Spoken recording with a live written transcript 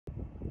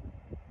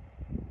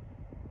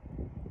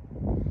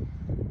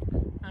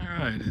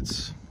Alright,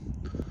 it's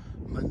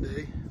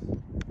Monday,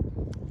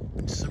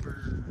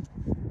 December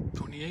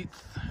 28th,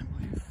 I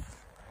believe,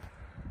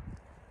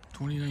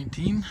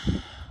 2019,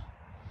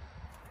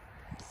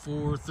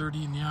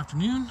 4:30 in the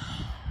afternoon,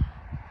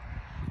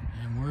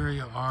 and we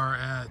are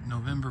at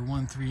November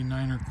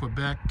 139er,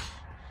 Quebec,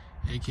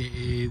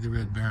 aka the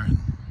Red Baron.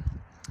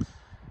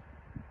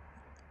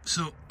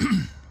 So,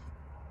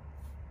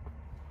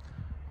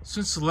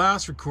 since the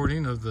last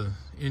recording of the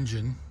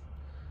engine,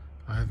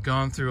 I've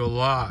gone through a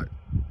lot.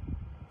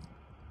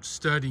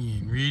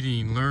 Studying,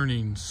 reading,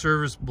 learning,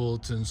 service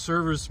bulletins,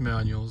 service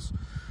manuals,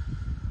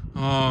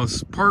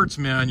 parts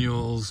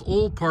manuals,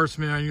 old parts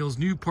manuals,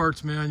 new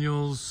parts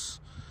manuals,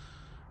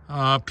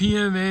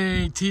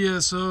 PMA,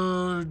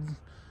 TSO,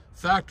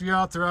 factory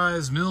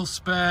authorized, mil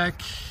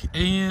spec,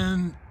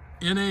 AN,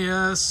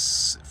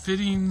 NAS,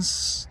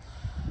 fittings,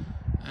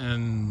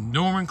 and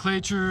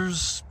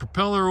nomenclatures,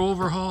 propeller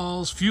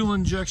overhauls, fuel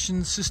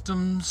injection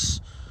systems,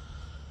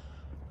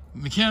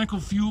 mechanical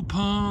fuel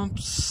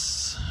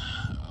pumps,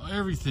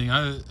 everything.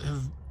 I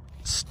have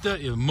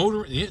studied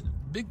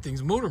big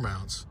things, motor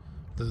mounts,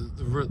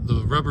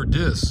 the rubber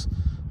discs.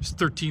 It's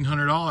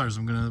 $1,300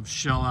 I'm going to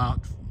shell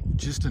out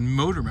just in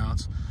motor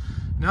mounts.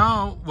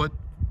 Now what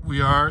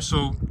we are,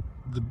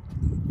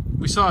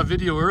 we saw a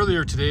video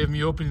earlier today of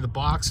me opening the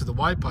box of the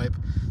Y pipe.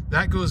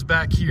 That goes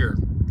back here,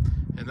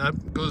 and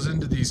that goes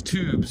into these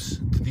tubes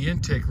to the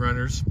intake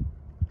runners.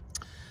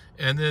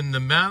 And then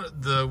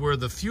where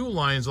the fuel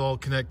lines all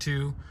connect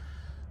to,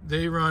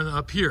 they run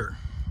up here.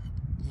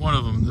 One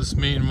of them, this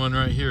main one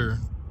right here.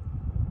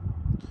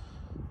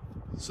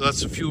 So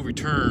that's the fuel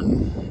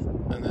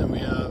return. And then we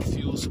have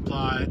fuel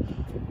supply,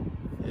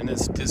 and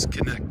it's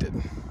disconnected.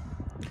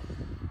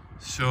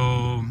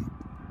 So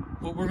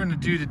what we're going to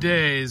do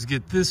today is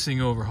get this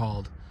thing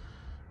overhauled.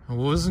 I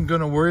wasn't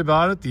going to worry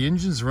about it. The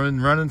engine's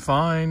running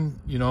fine.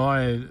 You know,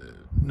 I had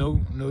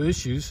no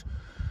issues.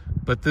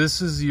 But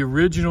this is the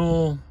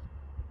original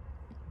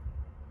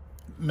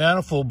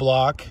manifold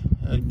block,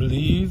 I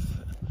believe.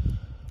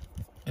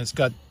 It's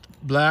got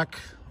black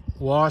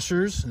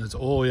washers, and it's,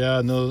 oh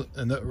yeah, no,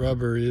 and that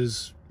rubber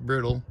is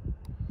brittle.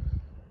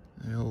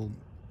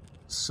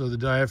 So the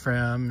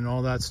diaphragm and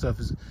all that stuff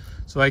is.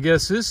 So I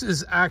guess this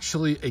is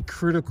actually a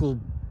critical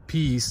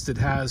piece that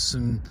has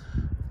some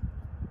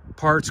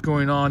parts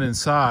going on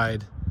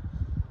inside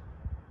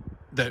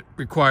that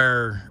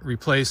require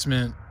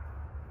replacement,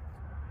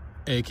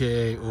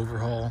 aka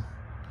overhaul.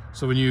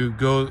 So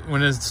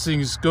when this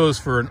thing goes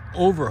for an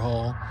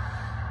overhaul,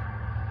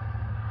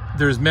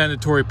 there's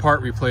mandatory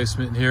part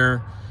replacement in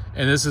here,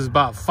 and this is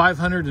about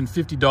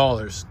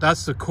 $550.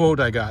 That's the quote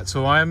I got.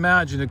 So I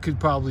imagine it could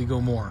probably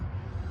go more.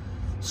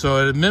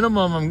 So at a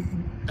minimum,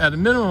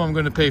 I'm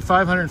going to pay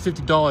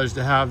 $550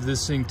 to have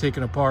this thing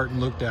taken apart and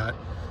looked at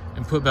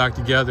and put back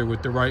together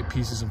with the right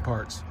pieces and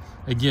parts.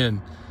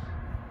 Again,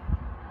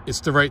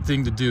 it's the right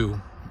thing to do.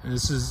 And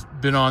this has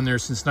been on there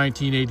since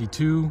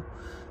 1982.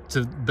 To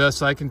the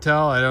best I can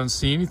tell, I don't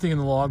see anything in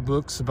the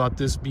logbooks about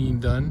this being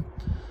done.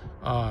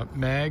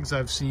 Mags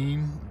I've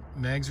seen.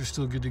 Mags are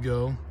still good to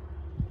go.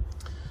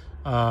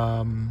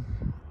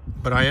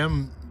 But I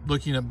am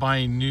looking at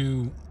buying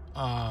new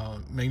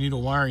magneto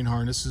wiring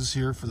harnesses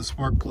here for the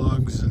spark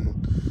plugs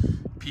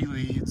and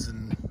P-leads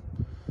and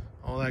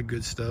all that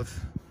good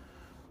stuff.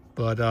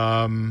 But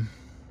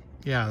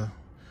yeah,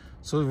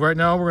 so right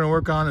now we're going to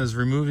work on is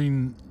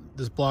removing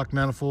this block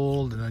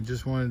manifold, and I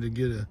just wanted to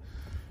get a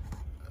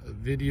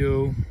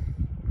video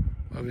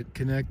of it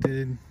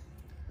connected and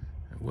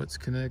what's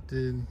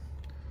connected,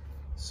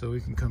 so we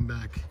can come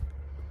back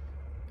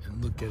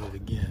and look at it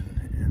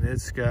again. And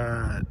it's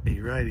got a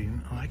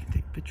writing. Oh, I can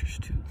take pictures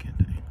too, can't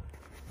I?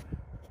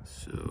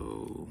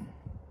 So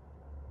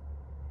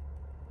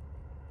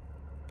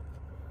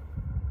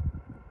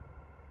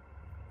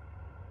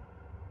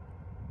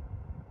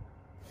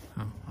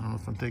I don't know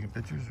if I'm taking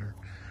pictures, or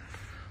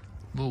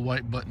a little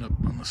white button up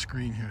on the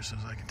screen here says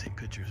I can take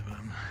pictures, but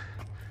I'm not.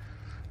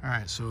 All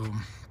right, so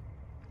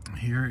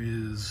here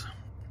is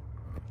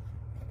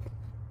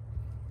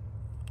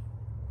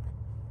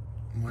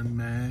one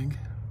mag.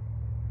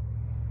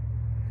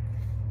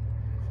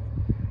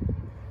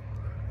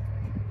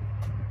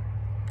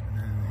 And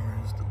then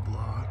here's the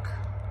block.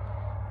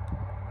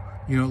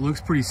 You know, it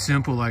looks pretty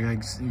simple. Like I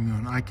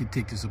could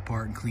take this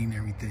apart and clean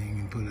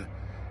everything and put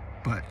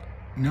but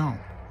no,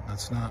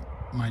 that's not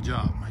my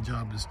job. My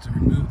job is to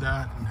remove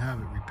that and have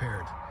it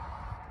repaired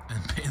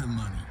and pay the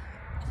money.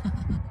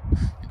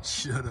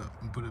 Shut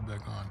up and put it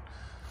back on.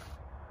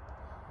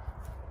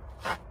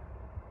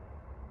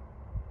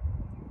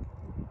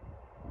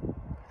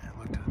 I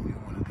looked at a new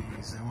one of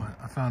these.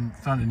 I found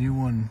a new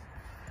one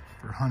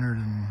for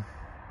 $100,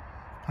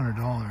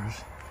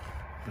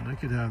 but I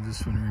could have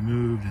this one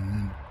removed and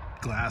then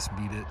glass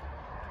beat it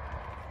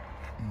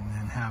and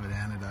then have it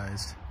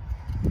anodized.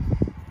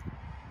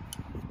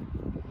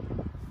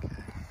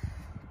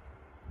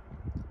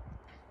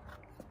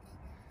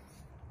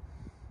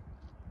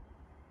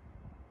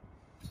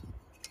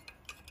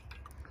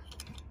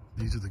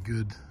 These are the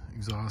good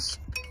exhaust.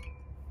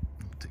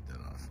 Take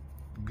that off.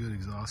 some good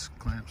exhaust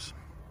clamps.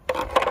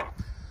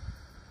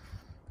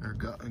 Or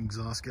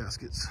exhaust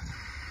gaskets.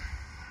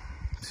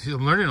 See,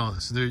 I'm learning all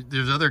this.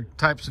 There's other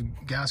types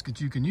of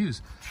gaskets you can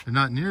use. They're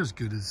not near as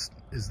good as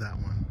that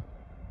one.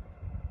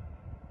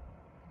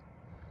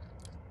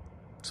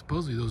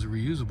 Supposedly those are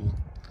reusable.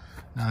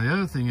 Now the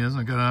other thing is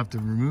I'm gonna have to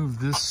remove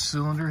this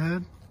cylinder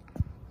head,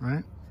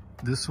 right?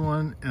 This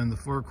one and the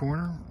four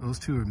corner, those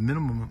two are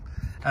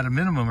at a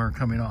minimum are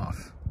coming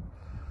off.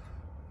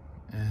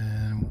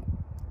 And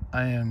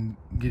I am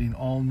getting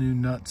all new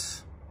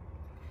nuts.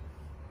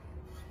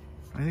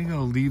 I think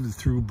I'll leave the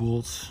through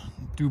bolts.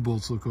 Through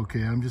bolts look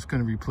okay. I'm just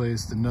gonna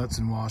replace the nuts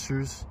and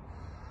washers.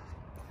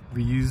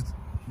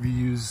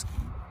 Reuse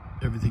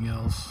everything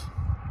else.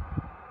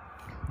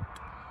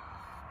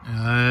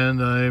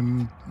 And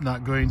I'm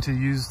not going to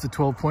use the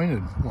 12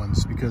 pointed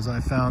ones because I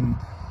found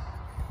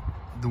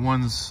the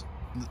ones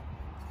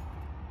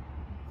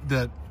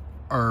that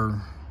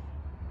are,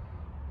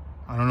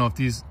 I don't know if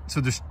these, so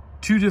there's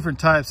two different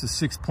types of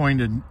 6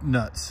 pointed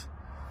nuts.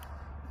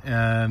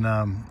 And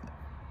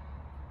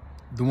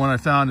the one I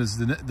found is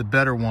the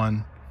better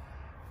one.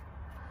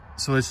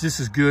 So it's just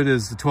as good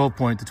as the 12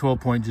 point. The 12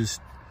 point just,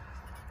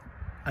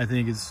 I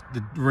think it's,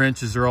 the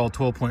wrenches are all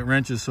 12 point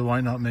wrenches, so why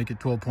not make it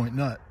 12 point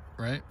nut,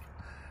 right?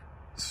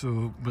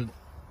 So, but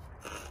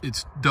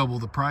it's double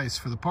the price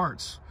for the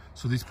parts.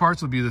 So these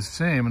parts will be the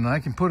same, and I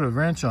can put a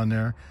wrench on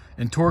there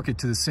and torque it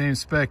to the same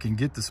spec and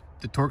get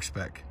the torque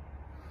spec.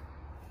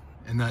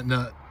 And that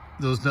nut,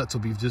 those nuts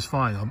will be just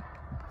fine.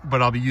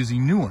 But I'll be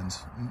using new ones,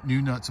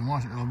 new nuts and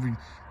washers. I'll be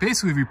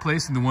basically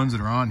replacing the ones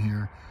that are on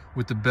here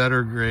with the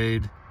better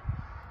grade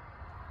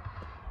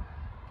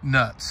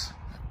nuts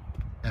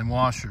and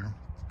washer,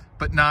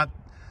 but not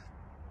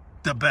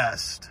the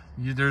best.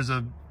 There's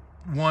a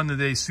one that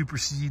they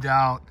supersede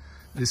out.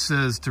 It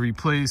says to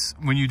replace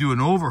when you do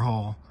an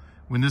overhaul.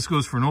 When this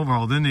goes for an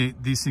overhaul, then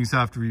these things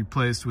have to be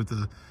replaced with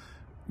the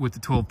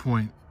 12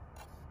 point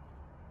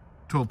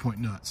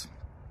nuts.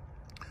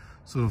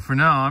 So for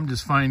now, I'm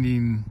just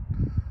finding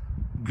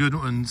good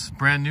ones,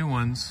 brand new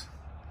ones,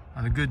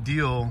 on a good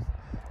deal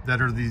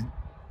that are the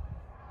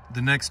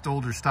next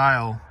older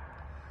style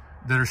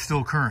that are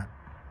still current.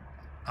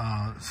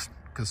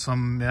 Because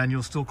some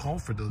manuals still call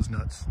for those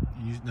nuts.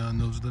 And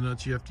those are the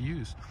nuts you have to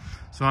use.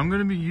 So I'm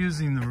going to be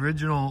using the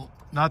original,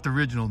 not the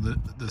original, the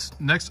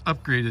next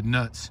upgraded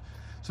nuts.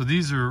 So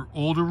these are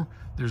older.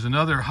 There's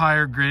another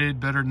higher grade,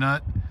 better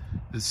nut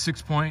that's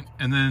 6 point,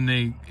 and then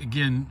they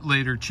again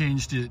later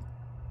changed it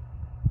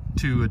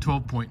to a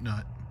 12 point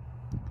nut.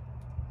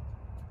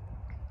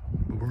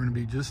 But we're going to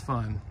be just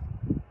fine.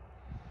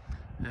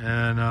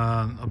 And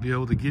I'll be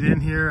able to get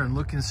in here and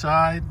look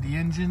inside the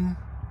engine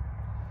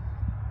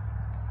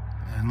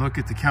and look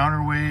at the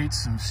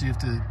counterweights and see if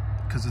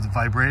because of the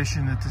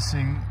vibration that this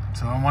thing,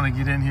 so I want to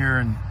get in here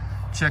and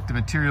check the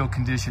material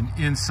condition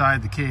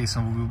inside the case.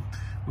 And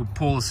we'll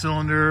pull a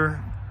cylinder,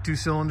 2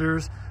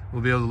 cylinders.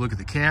 We'll be able to look at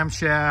the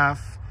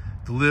camshaft,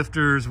 the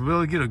lifters. We'll be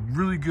able to get a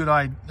really good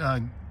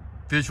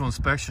visual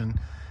inspection.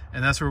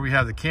 And that's where we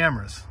have the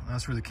cameras.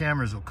 That's where the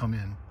cameras will come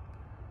in.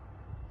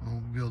 We'll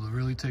be able to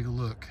really take a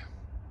look.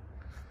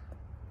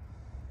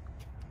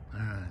 All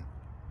right.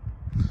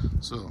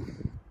 So,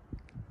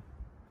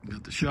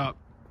 got the shop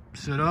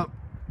set up.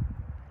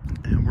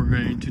 And we're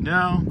going to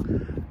now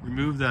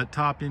remove that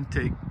top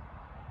intake,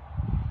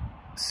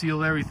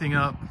 seal everything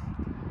up,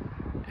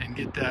 and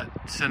get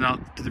that sent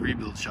out to the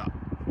rebuild shop.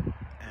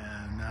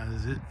 And that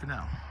is it for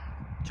now.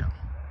 Ciao.